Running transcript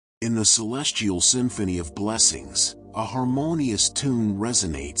In the celestial symphony of blessings, a harmonious tune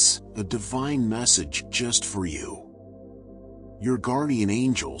resonates, a divine message just for you. Your guardian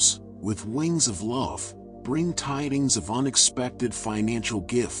angels, with wings of love, bring tidings of unexpected financial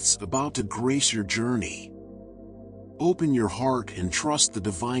gifts about to grace your journey. Open your heart and trust the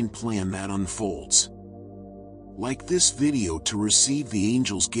divine plan that unfolds. Like this video to receive the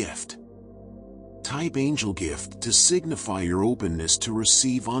angel's gift. Type angel gift to signify your openness to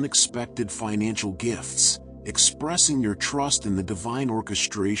receive unexpected financial gifts, expressing your trust in the divine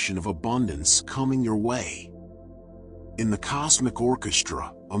orchestration of abundance coming your way. In the cosmic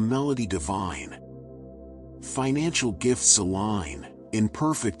orchestra, a melody divine. Financial gifts align, in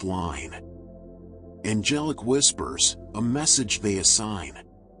perfect line. Angelic whispers, a message they assign.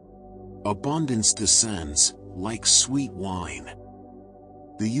 Abundance descends, like sweet wine.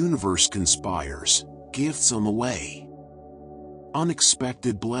 The universe conspires, gifts on the way.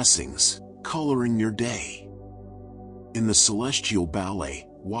 Unexpected blessings, coloring your day. In the celestial ballet,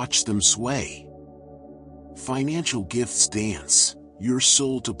 watch them sway. Financial gifts dance, your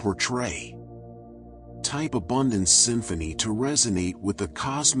soul to portray. Type abundance symphony to resonate with the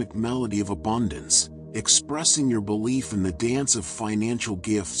cosmic melody of abundance, expressing your belief in the dance of financial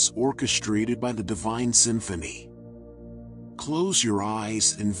gifts orchestrated by the divine symphony. Close your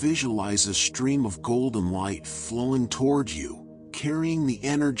eyes and visualize a stream of golden light flowing toward you, carrying the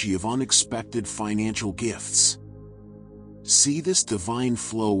energy of unexpected financial gifts. See this divine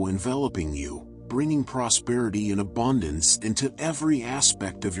flow enveloping you, bringing prosperity and abundance into every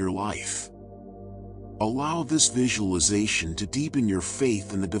aspect of your life. Allow this visualization to deepen your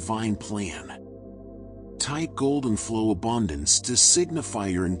faith in the divine plan. Type golden flow abundance to signify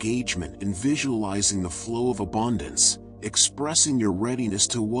your engagement in visualizing the flow of abundance, expressing your readiness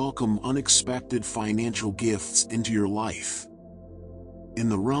to welcome unexpected financial gifts into your life. In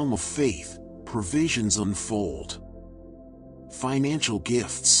the realm of faith, provisions unfold. Financial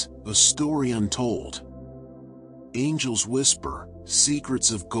gifts, a story untold. Angels whisper, secrets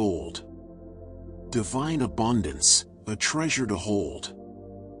of gold. Divine abundance, a treasure to hold.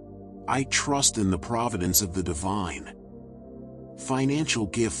 I trust in the providence of the divine. Financial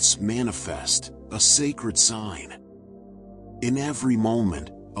gifts manifest, a sacred sign. In every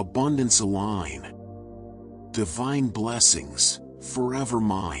moment, abundance align. Divine blessings, forever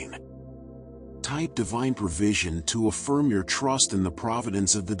mine. Type divine provision to affirm your trust in the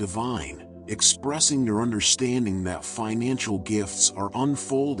providence of the divine, expressing your understanding that financial gifts are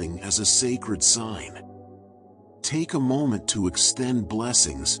unfolding as a sacred sign. Take a moment to extend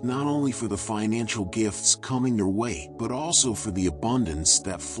blessings not only for the financial gifts coming your way but also for the abundance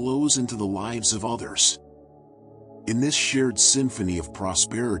that flows into the lives of others. In this shared symphony of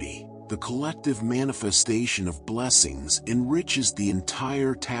prosperity, the collective manifestation of blessings enriches the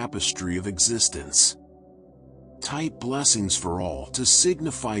entire tapestry of existence. Type blessings for all to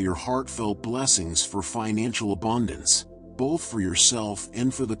signify your heartfelt blessings for financial abundance, both for yourself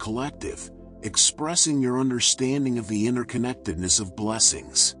and for the collective, expressing your understanding of the interconnectedness of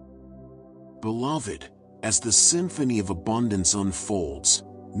blessings. Beloved, as the symphony of abundance unfolds,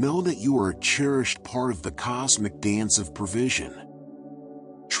 know that you are a cherished part of the cosmic dance of provision.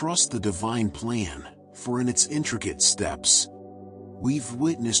 Trust the divine plan, for in its intricate steps, we've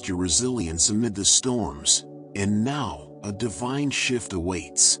witnessed your resilience amid the storms, and now, a divine shift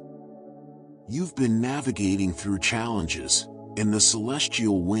awaits. You've been navigating through challenges, and the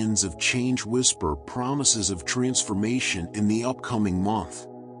celestial winds of change whisper promises of transformation in the upcoming month.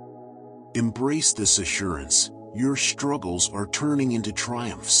 Embrace this assurance, your struggles are turning into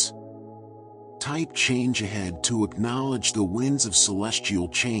triumphs. Type change ahead to acknowledge the winds of celestial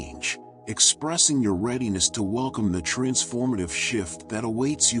change, expressing your readiness to welcome the transformative shift that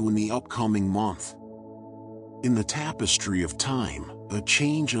awaits you in the upcoming month. In the tapestry of time, a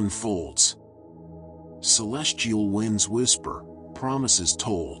change unfolds. Celestial winds whisper, promises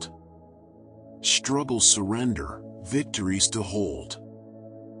told. Struggles surrender, victories to hold.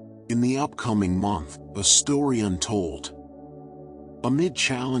 In the upcoming month, a story untold. Amid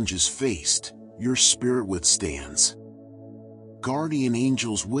challenges faced, your spirit withstands. Guardian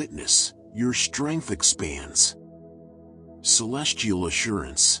angels witness, your strength expands. Celestial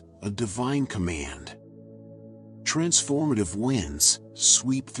assurance, a divine command. Transformative winds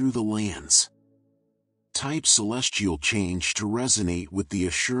sweep through the lands. Type celestial change to resonate with the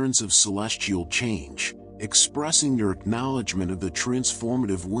assurance of celestial change, expressing your acknowledgement of the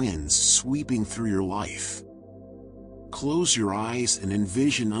transformative winds sweeping through your life. Close your eyes and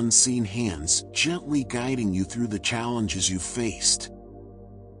envision unseen hands gently guiding you through the challenges you've faced.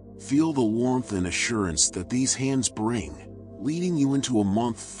 Feel the warmth and assurance that these hands bring, leading you into a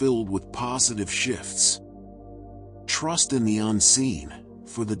month filled with positive shifts. Trust in the unseen,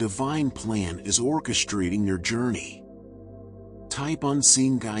 for the divine plan is orchestrating your journey. Type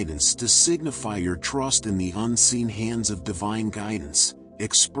unseen guidance to signify your trust in the unseen hands of divine guidance,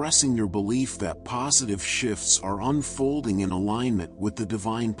 expressing your belief that positive shifts are unfolding in alignment with the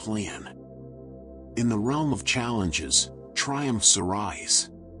divine plan. In the realm of challenges, triumphs arise.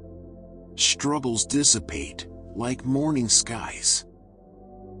 Struggles dissipate, like morning skies.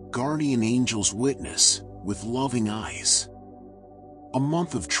 Guardian angels witness, with loving eyes. A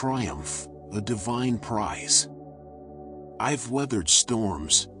month of triumph, a divine prize. I've weathered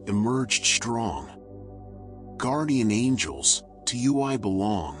storms, emerged strong. Guardian angels, to you I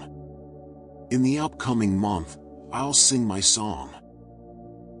belong. In the upcoming month, I'll sing my song.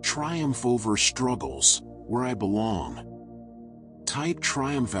 Triumph over struggles, where I belong. Type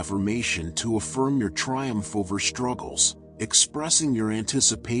triumph affirmation to affirm your triumph over struggles, expressing your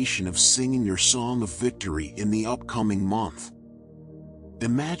anticipation of singing your song of victory in the upcoming month.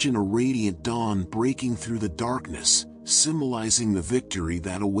 Imagine a radiant dawn breaking through the darkness, symbolizing the victory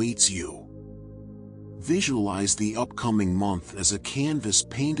that awaits you. Visualize the upcoming month as a canvas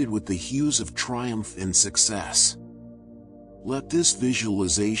painted with the hues of triumph and success. Let this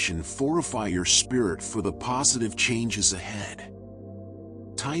visualization fortify your spirit for the positive changes ahead.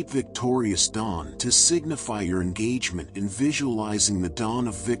 Type victorious dawn to signify your engagement in visualizing the dawn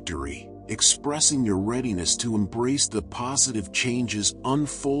of victory, expressing your readiness to embrace the positive changes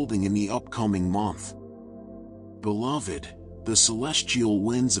unfolding in the upcoming month. Beloved, the celestial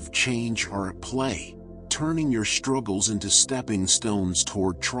winds of change are at play, turning your struggles into stepping stones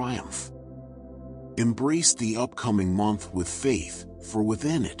toward triumph. Embrace the upcoming month with faith, for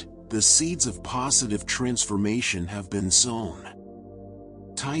within it, the seeds of positive transformation have been sown.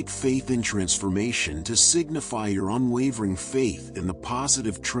 Type faith in transformation to signify your unwavering faith in the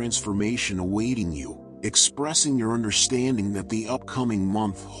positive transformation awaiting you, expressing your understanding that the upcoming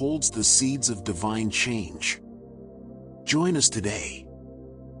month holds the seeds of divine change. Join us today.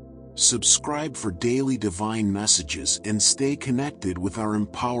 Subscribe for daily divine messages and stay connected with our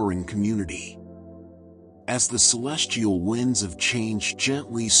empowering community. As the celestial winds of change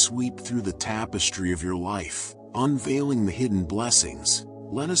gently sweep through the tapestry of your life, unveiling the hidden blessings,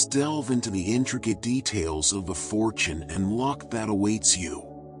 let us delve into the intricate details of the fortune and luck that awaits you.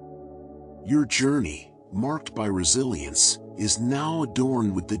 Your journey, marked by resilience, is now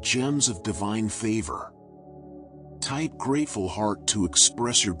adorned with the gems of divine favor. Type grateful heart to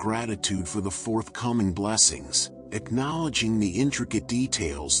express your gratitude for the forthcoming blessings, acknowledging the intricate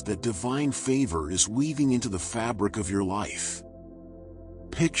details that divine favor is weaving into the fabric of your life.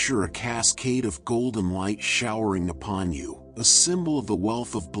 Picture a cascade of golden light showering upon you, a symbol of the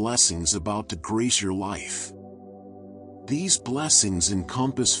wealth of blessings about to grace your life. These blessings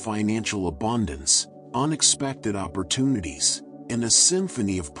encompass financial abundance, unexpected opportunities, and a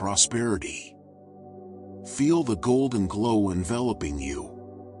symphony of prosperity. Feel the golden glow enveloping you.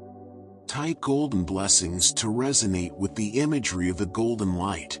 Type golden blessings to resonate with the imagery of the golden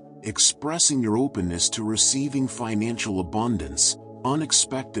light, expressing your openness to receiving financial abundance,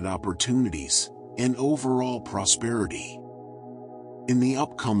 unexpected opportunities, and overall prosperity. In the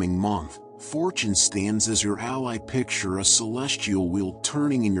upcoming month, fortune stands as your ally. Picture a celestial wheel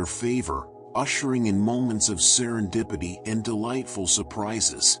turning in your favor, ushering in moments of serendipity and delightful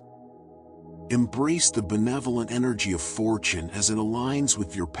surprises. Embrace the benevolent energy of fortune as it aligns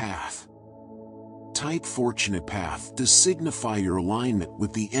with your path. Type fortunate path to signify your alignment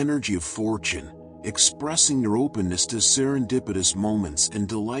with the energy of fortune, expressing your openness to serendipitous moments and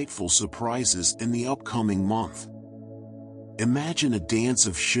delightful surprises in the upcoming month. Imagine a dance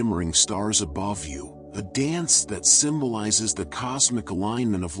of shimmering stars above you, a dance that symbolizes the cosmic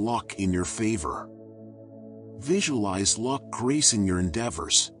alignment of luck in your favor. Visualize luck gracing your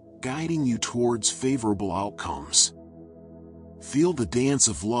endeavors, guiding you towards favorable outcomes. Feel the dance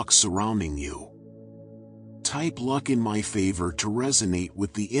of luck surrounding you. Type luck in my favor to resonate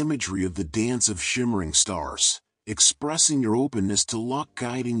with the imagery of the dance of shimmering stars, expressing your openness to luck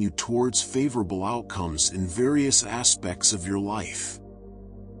guiding you towards favorable outcomes in various aspects of your life.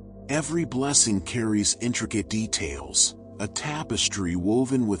 Every blessing carries intricate details, a tapestry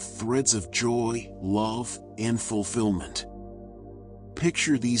woven with threads of joy, love, and fulfillment.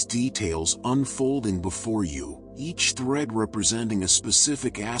 Picture these details unfolding before you, each thread representing a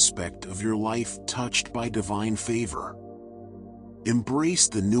specific aspect of your life touched by divine favor. Embrace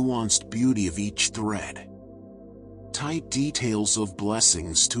the nuanced beauty of each thread. Type details of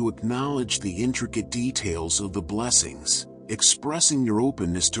blessings to acknowledge the intricate details of the blessings, expressing your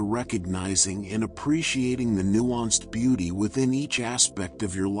openness to recognizing and appreciating the nuanced beauty within each aspect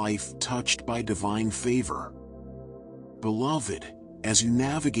of your life touched by divine favor. Beloved, as you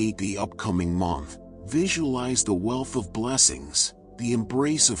navigate the upcoming month, visualize the wealth of blessings, the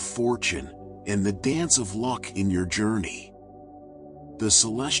embrace of fortune, and the dance of luck in your journey. The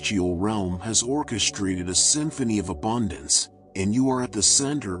celestial realm has orchestrated a symphony of abundance, and you are at the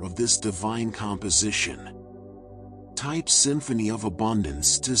center of this divine composition. Type Symphony of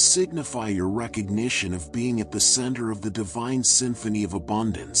Abundance to signify your recognition of being at the center of the divine symphony of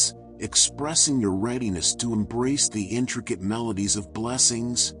abundance, expressing your readiness to embrace the intricate melodies of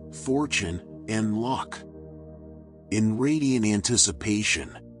blessings, fortune, and luck. In radiant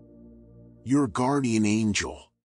anticipation, your guardian angel,